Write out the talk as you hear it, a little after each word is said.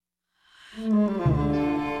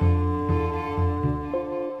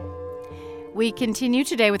We continue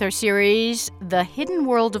today with our series, The Hidden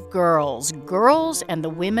World of Girls, Girls and the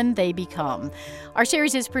Women They Become. Our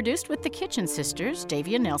series is produced with the Kitchen Sisters,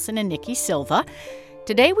 Davia Nelson and Nikki Silva.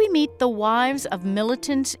 Today we meet the wives of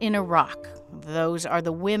militants in Iraq. Those are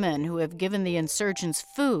the women who have given the insurgents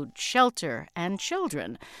food, shelter, and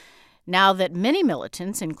children. Now that many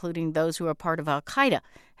militants, including those who are part of al-Qaida,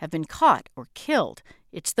 have been caught or killed,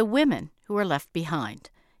 it's the women who are left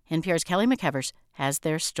behind. NPR's Kelly McEvers has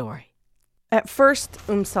their story. At first,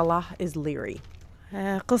 Salah is leery.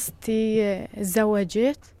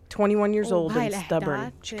 21 years old and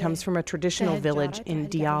stubborn, she comes from a traditional village in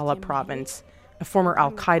Diyala province, a former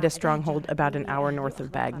al-Qaida stronghold about an hour north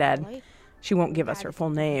of Baghdad. She won't give us her full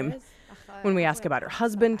name. When we ask about her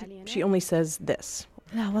husband, she only says this.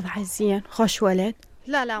 He was a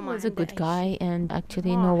good guy, and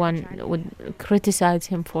actually no one would criticize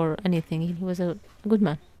him for anything. He was a good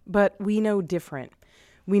man. But we know different.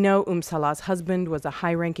 We know Salah's husband was a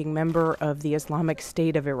high-ranking member of the Islamic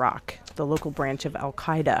State of Iraq, the local branch of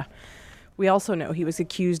al-Qaida. We also know he was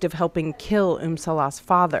accused of helping kill Salah's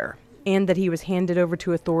father, and that he was handed over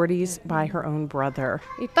to authorities by her own brother.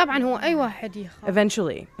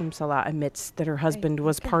 Eventually, Salah admits that her husband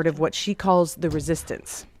was part of what she calls the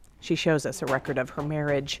resistance. She shows us a record of her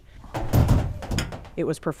marriage. It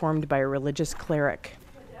was performed by a religious cleric.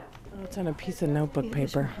 Oh, it's on a piece of notebook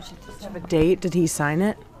paper. Does it have a date? Did he sign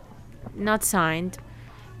it? Not signed.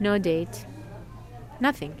 No date.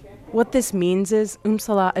 Nothing. What this means is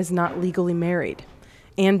Salah is not legally married,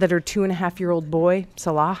 and that her 2.5-year-old boy,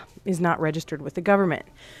 Salah, is not registered with the government.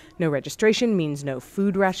 No registration means no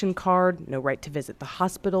food ration card, no right to visit the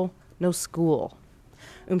hospital, no school.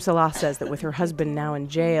 Salah says that with her husband now in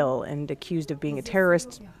jail and accused of being a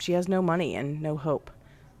terrorist, she has no money and no hope.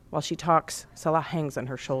 While she talks, Salah hangs on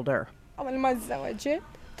her shoulder. Sometimes,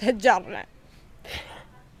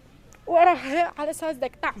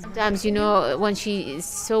 when she is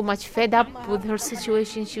so much fed up with her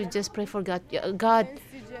situation, she would just pray for God. God,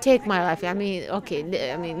 take my life. Let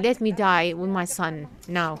me die with my son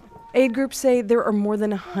now. Aid groups say there are more than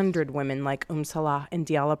 100 women like Salah in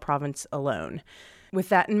Diyala province alone. With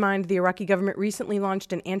that in mind, the Iraqi government recently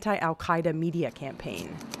launched an anti-al-Qaida media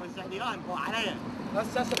campaign.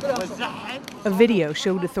 A video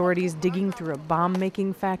showed authorities digging through a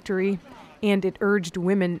bomb-making factory, and it urged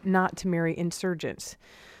women not to marry insurgents.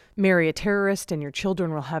 Marry a terrorist and your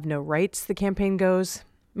children will have no rights, the campaign goes.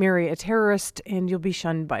 Marry a terrorist and you'll be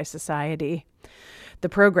shunned by society. The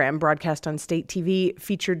program, broadcast on state TV,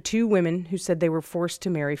 featured 2 women who said they were forced to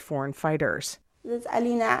marry foreign fighters.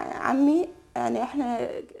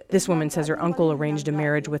 This woman says her uncle arranged a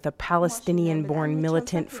marriage with a Palestinian-born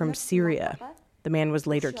militant from Syria. The man was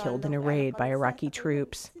later killed in a raid by Iraqi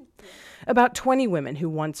troops. About 20 women who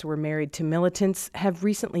once were married to militants have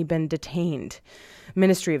recently been detained.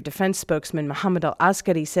 Ministry of Defense spokesman Mohammed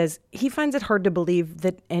al-Askari says he finds it hard to believe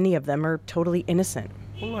that any of them are totally innocent.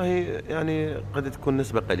 My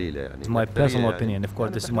personal opinion, of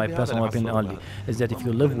course, this is my personal opinion only, is that if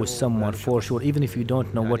you live with someone, for sure, even if you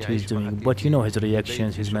don't know what he's doing, but you know his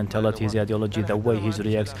reactions, his mentality, his ideology, the way he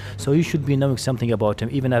reacts, so you should be knowing something about him,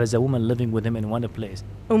 even as a woman living with him in one place.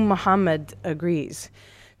 Muhammad agrees.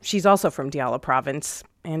 She's also from Diyala province,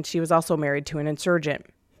 and she was also married to an insurgent.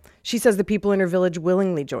 She says the people in her village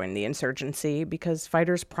willingly joined the insurgency because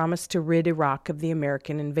fighters promised to rid Iraq of the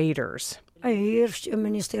American invaders. Those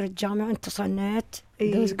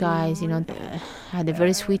guys, had a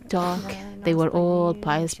very sweet talk. They were all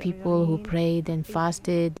pious people who prayed and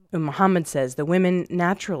fasted. Muhammad says the women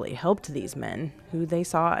naturally helped these men, who they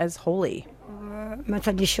saw as holy.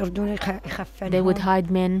 They would hide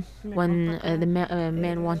men. When the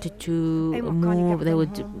men wanted to move, they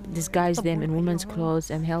would disguise them in women's clothes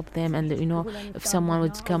and help them. And, if someone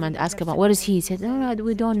would come and ask about, where is he? He said, no,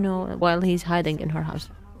 we don't know, while he's hiding in her house.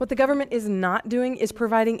 What the government is not doing is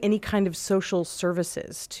providing any kind of social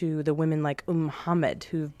services to the women like Muhammad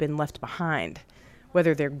who've been left behind,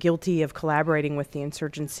 whether they're guilty of collaborating with the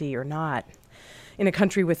insurgency or not. In a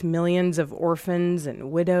country with millions of orphans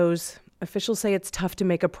and widows, officials say it's tough to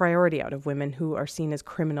make a priority out of women who are seen as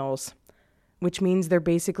criminals, which means they're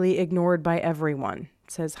basically ignored by everyone,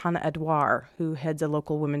 says Hana Adwar, who heads a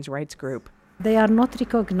local women's rights group. They are not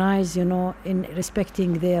recognized, in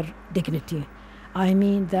respecting their dignity. I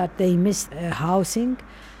mean that they miss housing,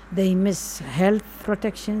 they miss health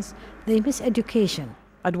protections, they miss education.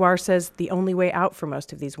 Adwar says the only way out for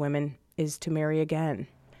most of these women is to marry again.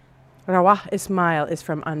 Rawah Ismail is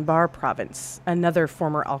from Anbar province, another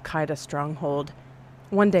former al-Qaeda stronghold.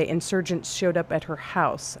 One day, insurgents showed up at her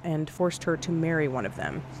house and forced her to marry one of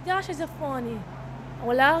them.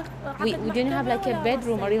 We didn't have like a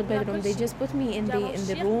bedroom, a real bedroom. They just put me in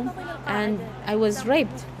the room, and I was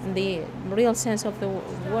raped in the real sense of the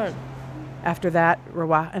word. After that,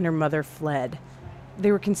 Rawa and her mother fled.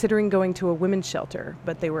 They were considering going to a women's shelter,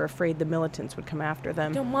 but they were afraid the militants would come after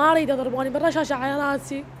them.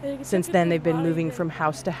 Since then, they've been moving from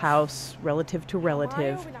house to house, relative to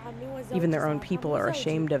relative. Even their own people are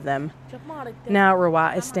ashamed of them. Now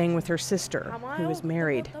Rawa is staying with her sister, who is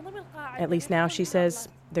married. At least now, she says,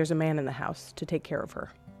 there's a man in the house to take care of her.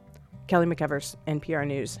 Kelly McEvers, NPR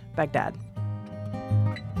News, Baghdad.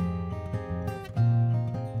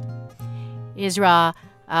 Isra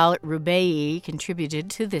al-Rubei'i contributed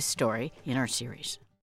to this story in our series.